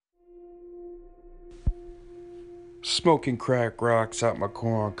Smoking crack rocks out my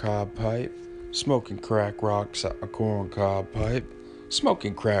corncob pipe. Smoking crack rocks out my corncob pipe.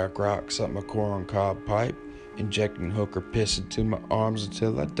 Smoking crack rocks out my corncob pipe. Injecting hooker piss into my arms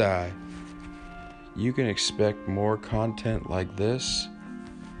until I die. You can expect more content like this.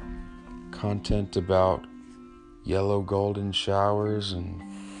 Content about yellow golden showers and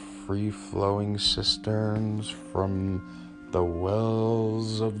free-flowing cisterns from the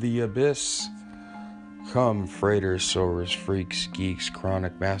wells of the abyss. Come, freighters, soarers, freaks, geeks,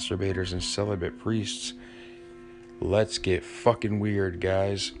 chronic masturbators, and celibate priests. Let's get fucking weird,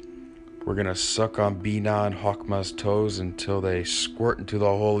 guys. We're gonna suck on Binan Hawkma's toes until they squirt into the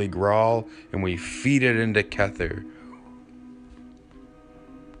Holy Grail, and we feed it into Kether.